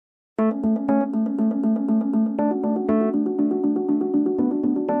Hey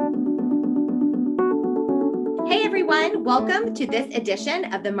everyone, welcome to this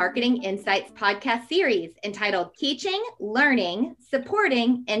edition of the Marketing Insights podcast series entitled Teaching, Learning,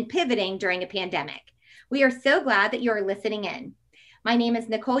 Supporting, and Pivoting During a Pandemic. We are so glad that you are listening in. My name is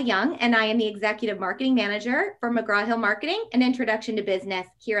Nicole Young, and I am the Executive Marketing Manager for McGraw-Hill Marketing and Introduction to Business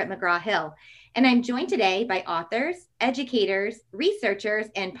here at McGraw-Hill. And I'm joined today by authors, educators, researchers,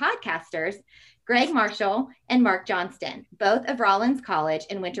 and podcasters, Greg Marshall and Mark Johnston, both of Rollins College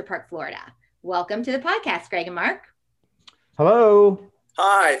in Winter Park, Florida. Welcome to the podcast, Greg and Mark. Hello.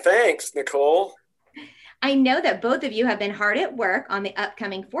 Hi, thanks, Nicole. I know that both of you have been hard at work on the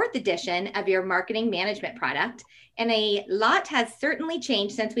upcoming 4th edition of your marketing management product, and a lot has certainly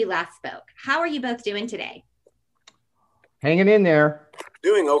changed since we last spoke. How are you both doing today? Hanging in there.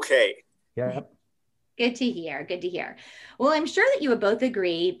 Doing okay. Yep. Good to hear. Good to hear. Well, I'm sure that you would both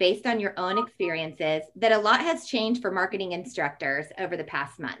agree, based on your own experiences, that a lot has changed for marketing instructors over the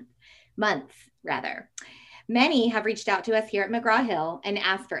past months. Many have reached out to us here at McGraw-Hill and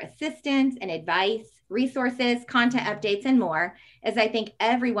asked for assistance and advice, resources, content updates, and more, as I think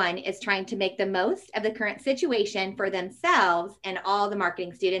everyone is trying to make the most of the current situation for themselves and all the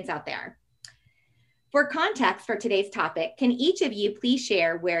marketing students out there. For context for today's topic, can each of you please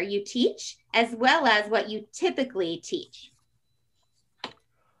share where you teach, as well as what you typically teach?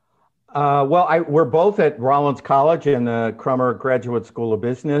 We're both at Rollins College in the Crummer Graduate School of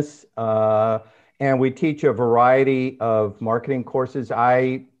Business, and we teach a variety of marketing courses.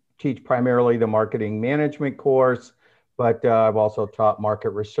 I teach primarily the marketing management course, but I've also taught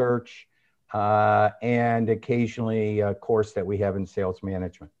market research and occasionally a course that we have in sales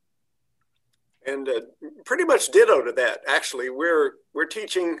management. And pretty much ditto to that. Actually, we're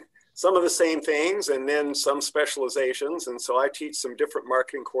teaching some of the same things and then some specializations. And so I teach some different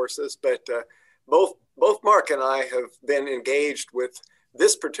marketing courses, but both Mark and I have been engaged with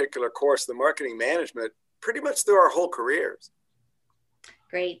this particular course, the marketing management, pretty much through our whole careers.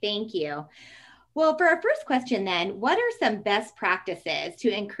 Great, thank you. Well, for our first question then, what are some best practices to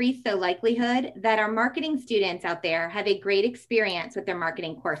increase the likelihood that our marketing students out there have a great experience with their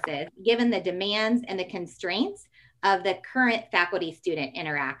marketing courses, given the demands and the constraints of the current faculty-student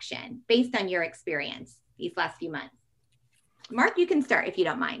interaction, based on your experience these last few months? Mark, you can start if you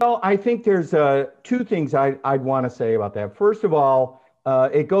don't mind. Well, I think there's two things I'd want to say about that. First of all,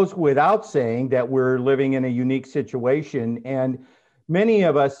 it goes without saying that we're living in a unique situation, and many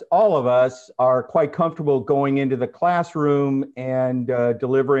of us, all of us, are quite comfortable going into the classroom and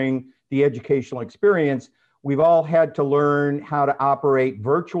delivering the educational experience. We've all had to learn how to operate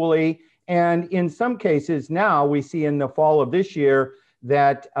virtually. And in some cases now, we see in the fall of this year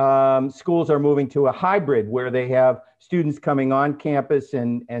that schools are moving to a hybrid where they have students coming on campus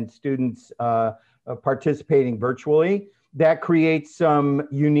and students participating virtually. That creates some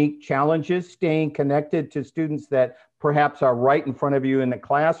unique challenges, staying connected to students that perhaps are right in front of you in the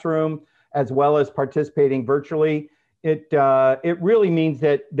classroom, as well as participating virtually. It really means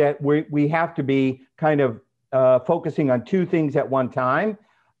that we have to be kind of focusing on two things at one time.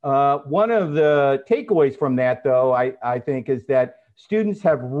 One of the takeaways from that, though, I think, is that students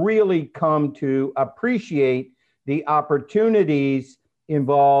have really come to appreciate the opportunities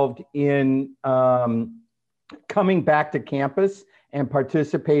involved in coming back to campus and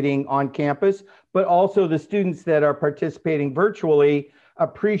participating on campus, but also the students that are participating virtually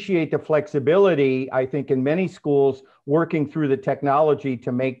appreciate the flexibility, I think, in many schools working through the technology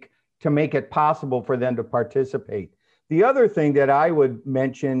to make it possible for them to participate. The other thing that I would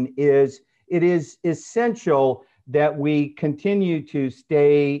mention is it is essential that we continue to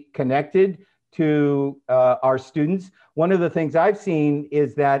stay connected to our students. One of the things I've seen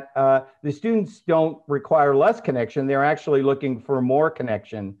is that the students don't require less connection. They're actually looking for more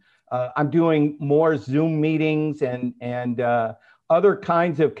connection. I'm doing more Zoom meetings and other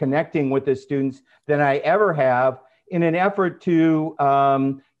kinds of connecting with the students than I ever have in an effort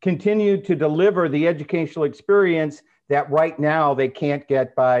to continue to deliver the educational experience that right now they can't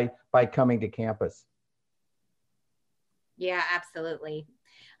get by coming to campus. Yeah, absolutely.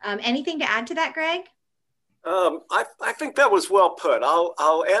 Anything to add to that, Greg? I think that was well put.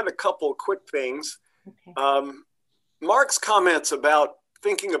 I'll add a couple of quick things. Okay. Mark's comments about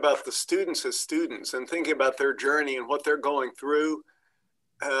thinking about the students as students and thinking about their journey and what they're going through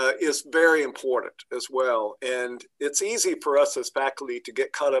is very important as well. And it's easy for us as faculty to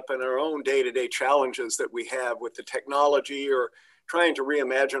get caught up in our own day-to-day challenges that we have with the technology or trying to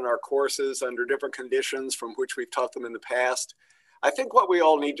reimagine our courses under different conditions from which we've taught them in the past. I think what we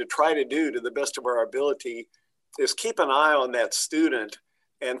all need to try to do to the best of our ability is keep an eye on that student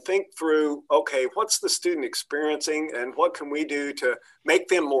and think through, okay, what's the student experiencing and what can we do to make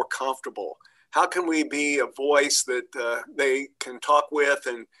them more comfortable? How can we be a voice that they can talk with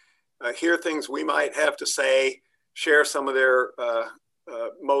and hear things we might have to say, share some of their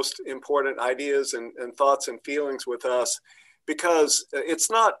most important ideas and thoughts and feelings with us? Because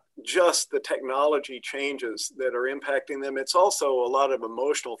it's not just the technology changes that are impacting them, it's also a lot of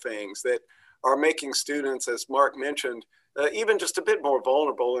emotional things that are making students, as Mark mentioned, even just a bit more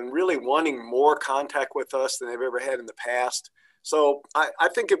vulnerable and really wanting more contact with us than they've ever had in the past. So I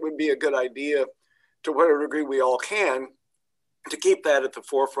think it would be a good idea, to whatever degree we all can, to keep that at the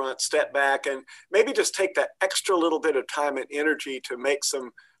forefront, step back, and maybe just take that extra little bit of time and energy to make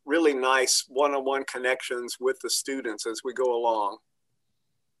some really nice one-on-one connections with the students as we go along.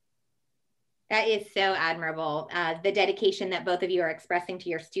 That is so admirable. The dedication that both of you are expressing to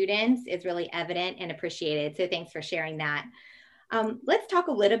your students is really evident and appreciated. So thanks for sharing that. Let's talk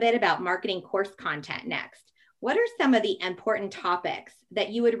a little bit about marketing course content next. What are some of the important topics that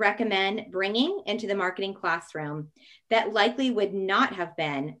you would recommend bringing into the marketing classroom that likely would not have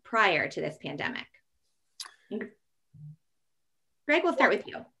been prior to this pandemic? Greg, we'll start with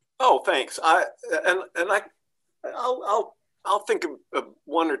you. Oh, thanks. I'll think of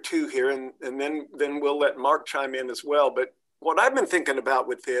one or two here, and then we'll let Mark chime in as well. But what I've been thinking about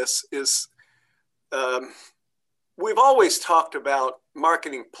with this is we've always talked about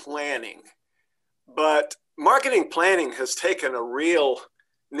marketing planning, but marketing planning has taken a real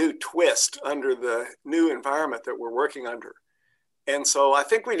new twist under the new environment that we're working under. And so I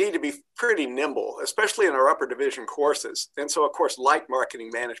think we need to be pretty nimble, especially in our upper division courses. And so, of course, like marketing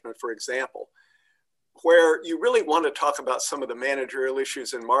management, for example, where you really want to talk about some of the managerial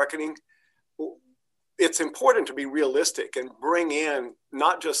issues in marketing, it's important to be realistic and bring in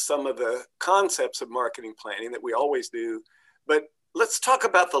not just some of the concepts of marketing planning that we always do, but let's talk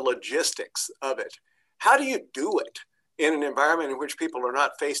about the logistics of it. How do you do it in an environment in which people are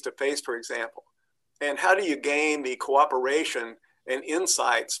not face-to-face, for example? And how do you gain the cooperation and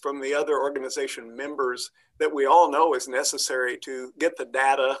insights from the other organization members that we all know is necessary to get the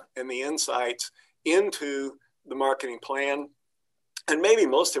data and the insights into the marketing plan? And maybe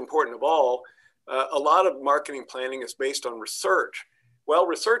most important of all, a lot of marketing planning is based on research. Well,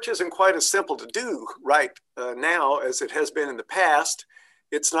 research isn't quite as simple to do right now as it has been in the past.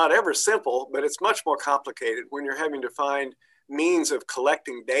 It's not ever simple, but it's much more complicated when you're having to find means of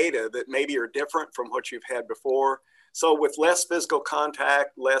collecting data that maybe are different from what you've had before. So with less physical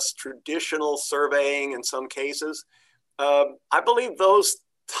contact, less traditional surveying in some cases, I believe those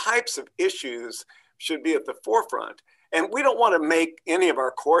types of issues should be at the forefront. And we don't want to make any of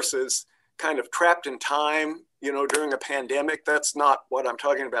our courses kind of trapped in time, during a pandemic. That's not what I'm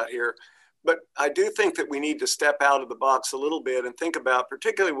talking about here. But I do think that we need to step out of the box a little bit and think about,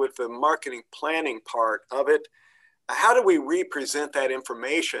 particularly with the marketing planning part of it, how do we represent that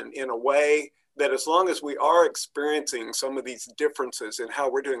information in a way that, as long as we are experiencing some of these differences in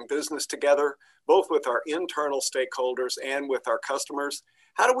how we're doing business together, both with our internal stakeholders and with our customers,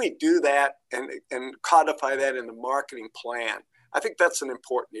 how do we do that and codify that in the marketing plan? I think that's an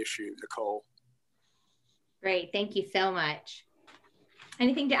important issue, Nicole. Great, thank you so much.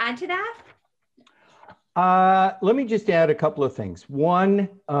 Anything to add to that? Let me just add a couple of things. One,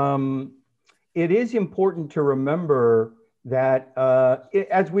 it is important to remember that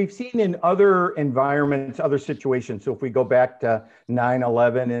as we've seen in other environments, other situations, so if we go back to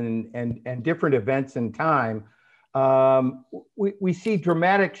 9/11 and different events in time, we see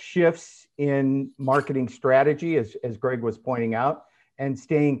dramatic shifts in marketing strategy, as Greg was pointing out, and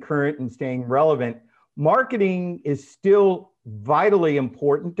staying current and staying relevant. Marketing is still vitally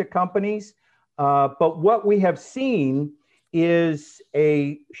important to companies, but what we have seen is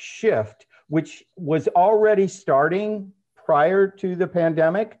a shift, which was already starting prior to the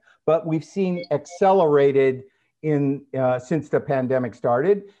pandemic, but we've seen accelerated since the pandemic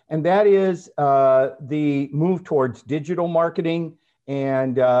started, and that is the move towards digital marketing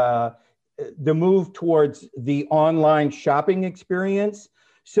and the move towards the online shopping experience.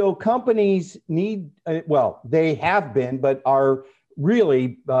 So companies need, they have been, but are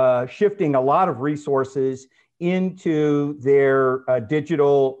really shifting a lot of resources into their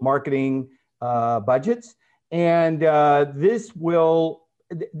digital marketing budgets. And this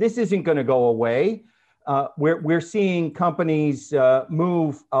isn't going to go away. We're seeing companies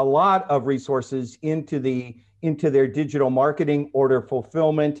move a lot of resources into their digital marketing, order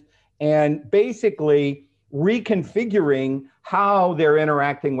fulfillment, and basically reconfiguring how they're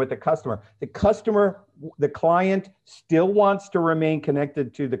interacting with the customer. The client still wants to remain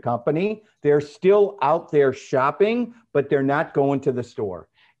connected to the company. They're still out there shopping, but they're not going to the store.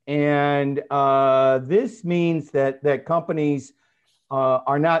 And this means that companies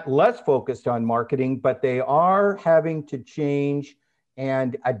are not less focused on marketing, but they are having to change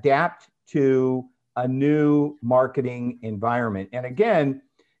and adapt to a new marketing environment. And again,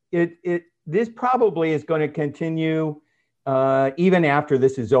 this probably is going to continue even after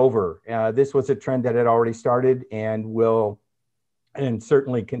this is over. This was a trend that had already started and will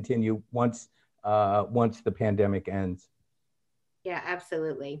certainly continue once the pandemic ends. Yeah,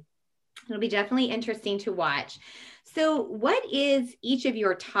 absolutely. It'll be definitely interesting to watch. So what is each of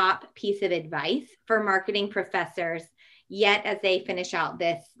your top piece of advice for marketing professors yet as they finish out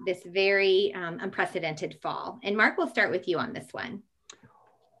this very unprecedented fall? And Mark, we'll start with you on this one.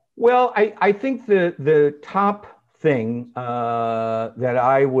 Well, I think the top thing that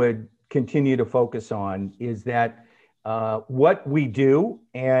I would continue to focus on is that what we do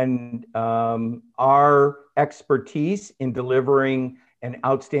and our expertise in delivering an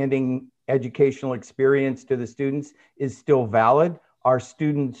outstanding educational experience to the students is still valid. Our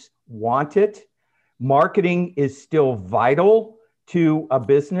students want it. Marketing is still vital to a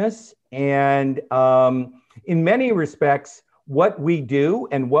business. And in many respects, what we do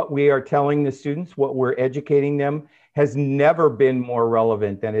and what we are telling the students, what we're educating them, has never been more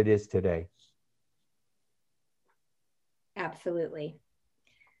relevant than it is today. Absolutely.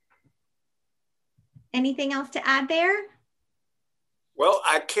 Anything else to add there? Well,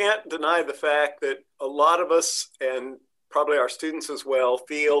 I can't deny the fact that a lot of us, and probably our students as well,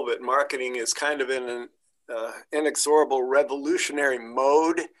 feel that marketing is kind of in an inexorable revolutionary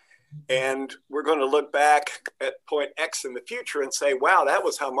mode. And we're going to look back at point X in the future and say, wow, that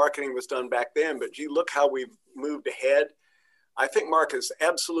was how marketing was done back then. But gee, look how we've moved ahead. I think Mark is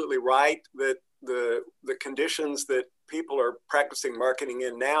absolutely right that the conditions that people are practicing marketing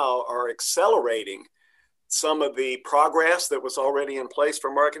in now are accelerating some of the progress that was already in place for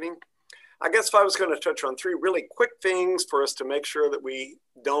marketing. I guess if I was going to touch on three really quick things for us to make sure that we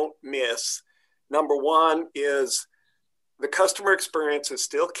don't miss. Number one is the customer experience is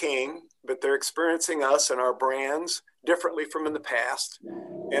still king, but they're experiencing us and our brands differently from in the past.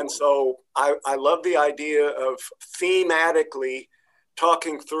 And so I love the idea of thematically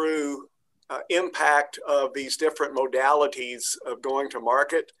talking through impact of these different modalities of going to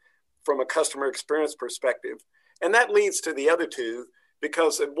market from a customer experience perspective. And that leads to the other two,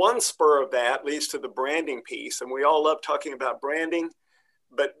 because at one spur of that leads to the branding piece. And we all love talking about branding,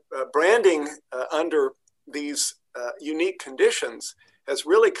 but branding under these unique conditions has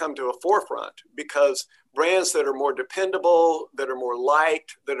really come to a forefront, because brands that are more dependable, that are more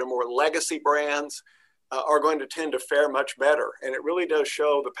liked, that are more legacy brands are going to tend to fare much better. And it really does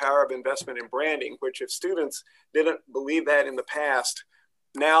show the power of investment in branding, which if students didn't believe that in the past,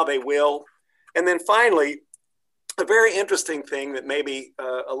 now they will. And then finally, a very interesting thing that maybe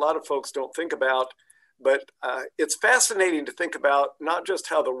a lot of folks don't think about, but it's fascinating to think about not just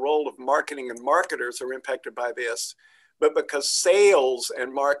how the role of marketing and marketers are impacted by this, but because sales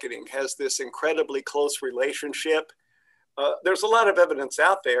and marketing has this incredibly close relationship. There's a lot of evidence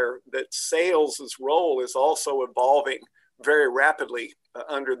out there that sales' role is also evolving very rapidly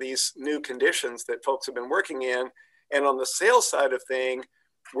under these new conditions that folks have been working in. And on the sales side of things,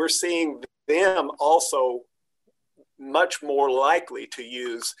 we're seeing them also much more likely to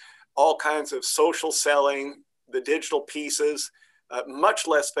use all kinds of social selling, the digital pieces, much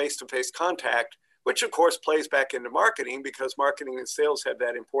less face-to-face contact, which of course plays back into marketing, because marketing and sales have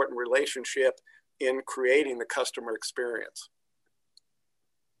that important relationship in creating the customer experience.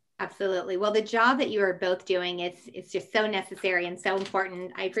 Absolutely. Well, the job that you are both doing is just so necessary and so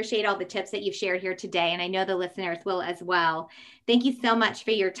important. I appreciate all the tips that you've shared here today, and I know the listeners will as well. Thank you so much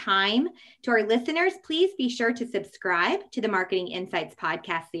for your time. To our listeners, please be sure to subscribe to the Marketing Insights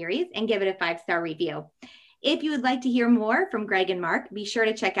podcast series and give it a 5-star review. If you would like to hear more from Greg and Mark, be sure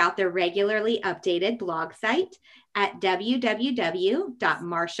to check out their regularly updated blog site at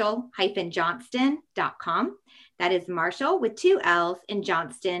www.marshall-johnston.com. That is Marshall with 2 L's and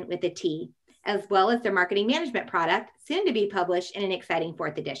Johnston with a T, as well as their marketing management product, soon to be published in an exciting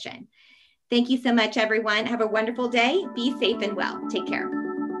 4th edition. Thank you so much, everyone. Have a wonderful day. Be safe and well. Take care.